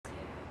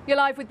You're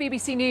live with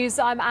BBC News.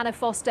 I'm Anna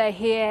Foster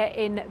here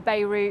in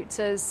Beirut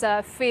as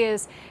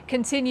fears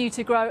continue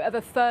to grow of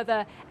a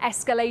further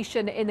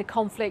escalation in the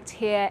conflict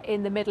here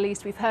in the Middle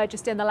East. We've heard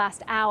just in the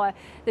last hour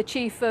the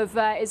chief of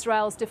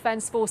Israel's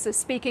defense forces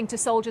speaking to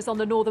soldiers on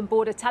the northern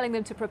border, telling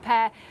them to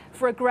prepare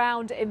for a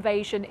ground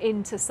invasion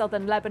into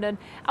southern Lebanon.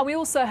 And we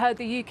also heard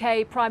the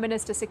UK Prime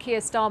Minister Keir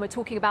Starmer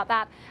talking about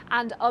that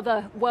and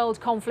other world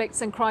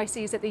conflicts and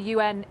crises at the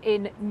UN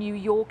in New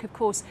York. Of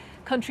course,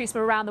 countries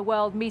from around the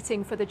world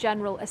meeting for the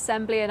General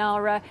Assembly, and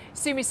our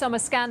Sumi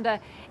Somaskanda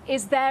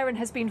is there and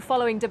has been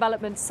following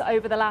developments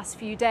over the last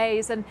few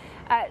days. And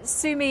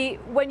Sumi,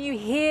 when you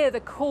hear the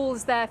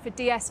calls there for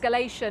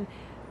de-escalation,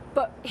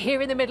 but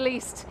here in the Middle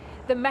East,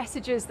 the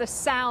messages, the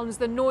sounds,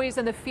 the noise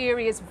and the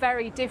fury is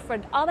very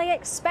different. Are they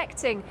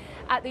expecting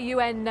at the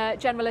UN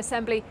General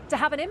Assembly to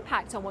have an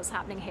impact on what's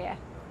happening here?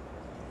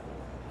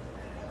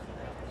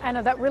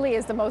 Anna, that really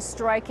is the most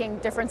striking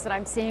difference that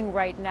I'm seeing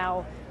right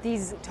now.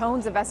 These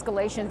tones of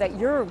escalation that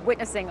you're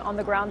witnessing on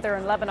the ground there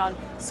in Lebanon,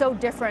 so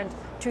different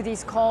to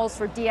these calls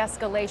for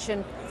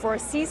de-escalation, for a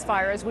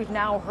ceasefire, as we've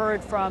now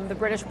heard from the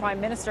British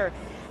Prime Minister.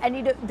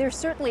 And there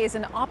certainly is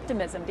an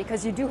optimism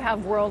because you do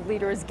have world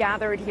leaders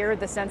gathered here,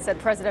 the sense that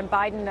President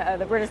Biden,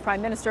 the British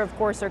Prime Minister, of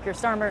course, Sir Keir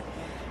Starmer,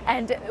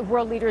 and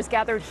world leaders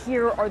gathered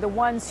here are the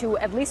ones who,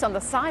 at least on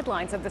the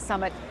sidelines of the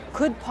summit,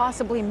 could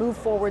possibly move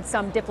forward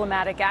some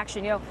diplomatic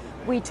action. You know,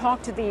 we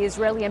talked to the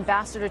Israeli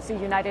ambassador to the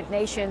United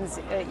Nations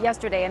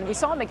yesterday, and we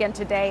saw him again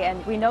today,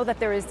 and we know that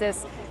there is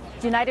this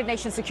United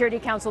Nations Security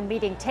Council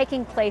meeting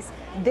taking place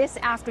this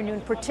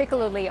afternoon,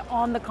 particularly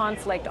on the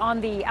conflict,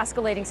 on the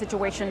escalating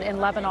situation in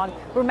Lebanon.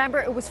 Remember,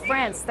 it was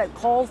France that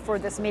called for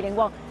this meeting.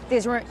 Well, the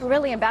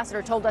Israeli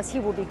ambassador told us he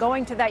will be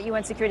going to that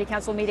UN Security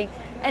Council meeting,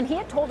 and he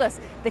had told us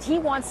that he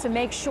wants to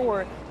make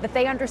sure that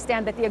they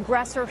understand that the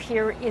aggressor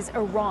here is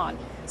Iran.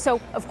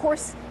 So, of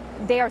course,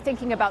 they are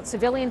thinking about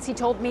civilians, he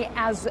told me,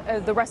 as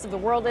the rest of the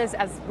world is,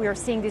 as we are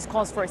seeing these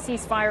calls for a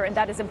ceasefire, and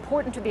that is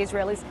important to the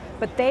Israelis.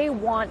 But they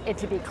want it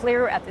to be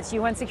clear at this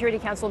UN Security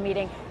Council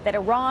meeting that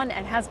Iran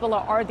and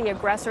Hezbollah are the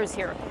aggressors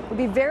here. It would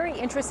be very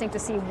interesting to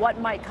see what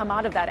might come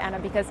out of that, Anna,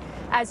 because,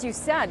 as you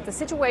said, the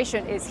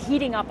situation is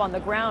heating up on the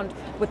ground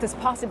with this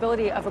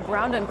possibility of a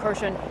ground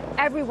incursion.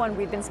 Everyone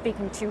we've been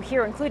speaking to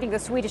here, including the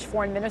Swedish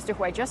foreign minister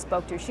who I just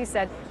spoke to, she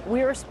said,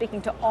 we are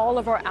speaking to all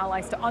of our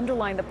allies to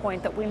underline the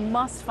point that we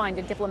must find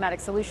a diplomatic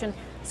solution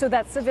so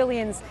that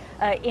civilians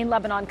in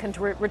Lebanon can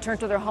return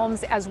to their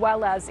homes, as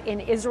well as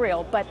in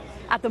Israel. But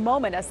at the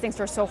moment, as things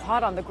are so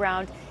hot on the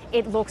ground,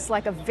 it looks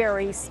like a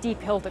very steep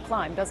hill to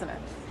climb, doesn't it?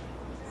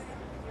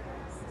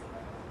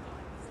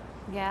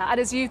 Yeah, and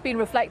as you've been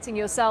reflecting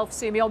yourself,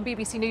 Sumi, on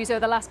BBC News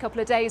over the last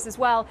couple of days as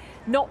well,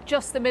 not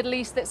just the Middle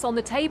East that's on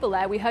the table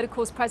there. We heard, of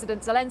course,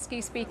 President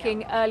Zelensky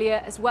speaking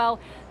earlier as well.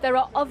 There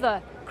are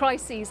other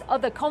crises,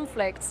 other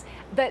conflicts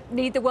that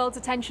need the world's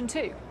attention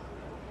too.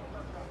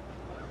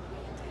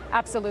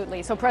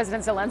 Absolutely. So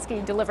President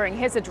Zelensky delivering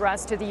his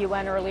address to the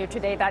UN earlier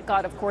today, that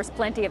got, of course,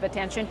 plenty of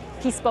attention.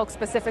 He spoke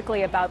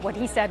specifically about what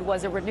he said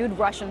was a renewed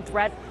Russian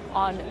threat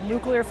on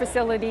nuclear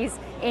facilities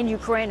in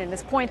Ukraine. And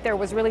his point there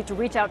was really to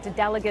reach out to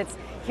delegates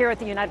here at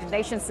the United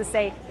Nations to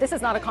say this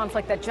is not a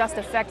conflict that just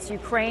affects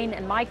Ukraine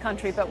and my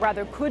country, but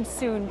rather could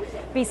soon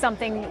be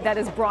something that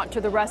is brought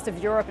to the rest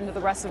of Europe and to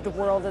the rest of the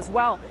world as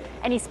well.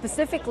 And he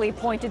specifically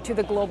pointed to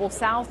the global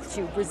south,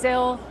 to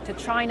Brazil, to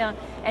China,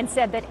 and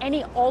said that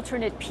any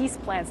alternate peace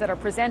plans that are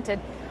presented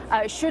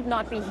should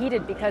not be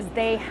heeded because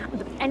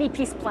any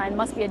peace plan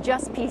must be a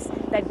just peace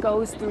that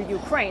goes through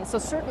Ukraine. So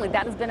certainly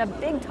that has been a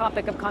big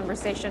topic of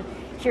conversation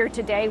here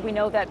today. We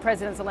know that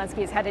President Zelensky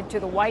is headed to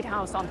the White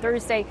House on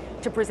Thursday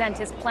to present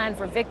his plan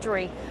for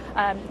victory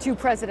to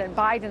President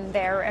Biden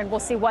there, and we'll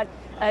see what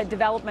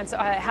developments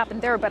happen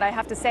there. But I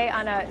have to say,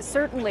 Anna,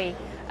 certainly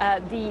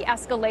the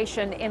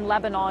escalation in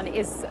Lebanon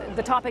is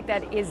the topic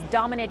that is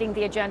dominating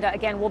the agenda.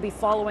 Again, we'll be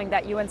following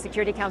that UN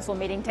Security Council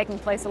meeting taking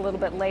place a little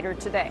bit later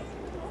today.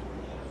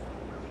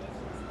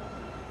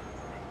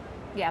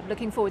 Yeah, I'm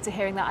looking forward to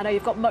hearing that. I know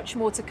you've got much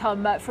more to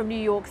come from New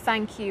York.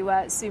 Thank you,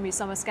 Sumi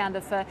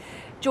Somaskanda, for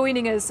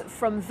joining us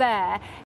from there.